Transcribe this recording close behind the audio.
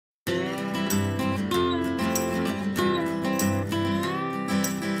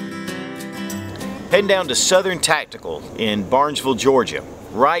Heading down to Southern Tactical in Barnesville, Georgia,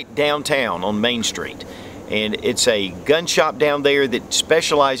 right downtown on Main Street. And it's a gun shop down there that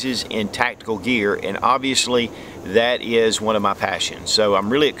specializes in tactical gear, and obviously that is one of my passions. So I'm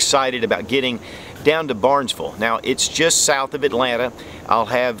really excited about getting down to Barnesville. Now, it's just south of Atlanta. I'll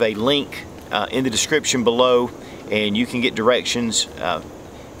have a link in the description below, and you can get directions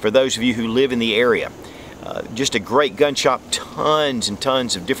for those of you who live in the area. Just a great gun shop, tons and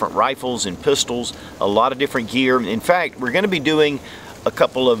tons of different rifles and pistols, a lot of different gear. In fact, we're going to be doing a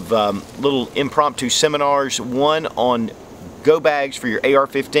couple of little impromptu seminars, one on go bags for your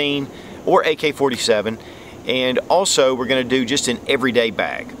AR-15 or AK-47, and also we're going to do just an everyday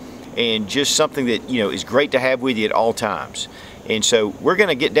bag, and just something that, you know, is great to have with you at all times. And so we're going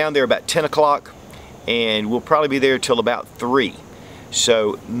to get down there about 10 o'clock, and we'll probably be there till about 3.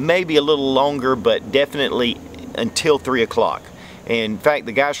 So maybe a little longer, but definitely until 3 o'clock. And in fact,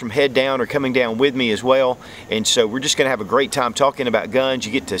 the guys from Head Down are coming down with me as well. And so we're just going to have a great time talking about guns.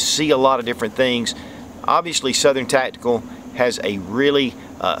 You get to see a lot of different things. Obviously, Southern Tactical has a really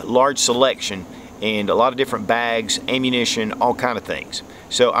large selection and a lot of different bags, ammunition, all kind of things.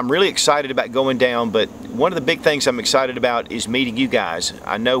 So I'm really excited about going down, but one of the big things I'm excited about is meeting you guys.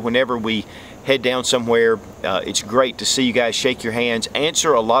 I know whenever we head down somewhere, it's great to see you guys, shake your hands,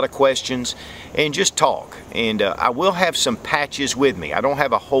 answer a lot of questions, and just talk. And I will have some patches with me. I don't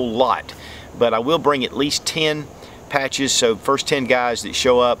have a whole lot, but I will bring at least 10 patches. So first 10 guys that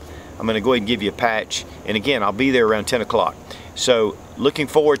show up, I'm going to go ahead and give you a patch. And again, I'll be there around 10 o'clock. So looking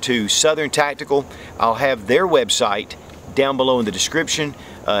forward to Southern Tactical. I'll have their website down below in the description.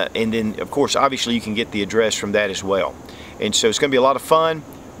 And then, of course, obviously you can get the address from that as well. And so it's going to be a lot of fun.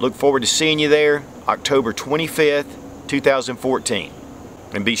 Look forward to seeing you there, October 25th, 2014.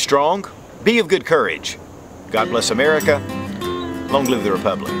 And be strong, be of good courage. God bless America. Long live the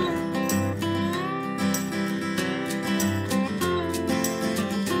Republic.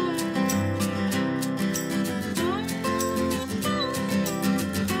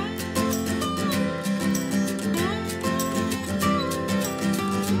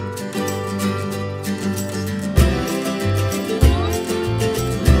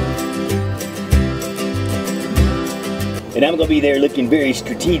 And I'm going to be there looking very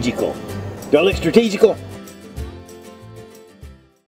strategical. Do I look strategical?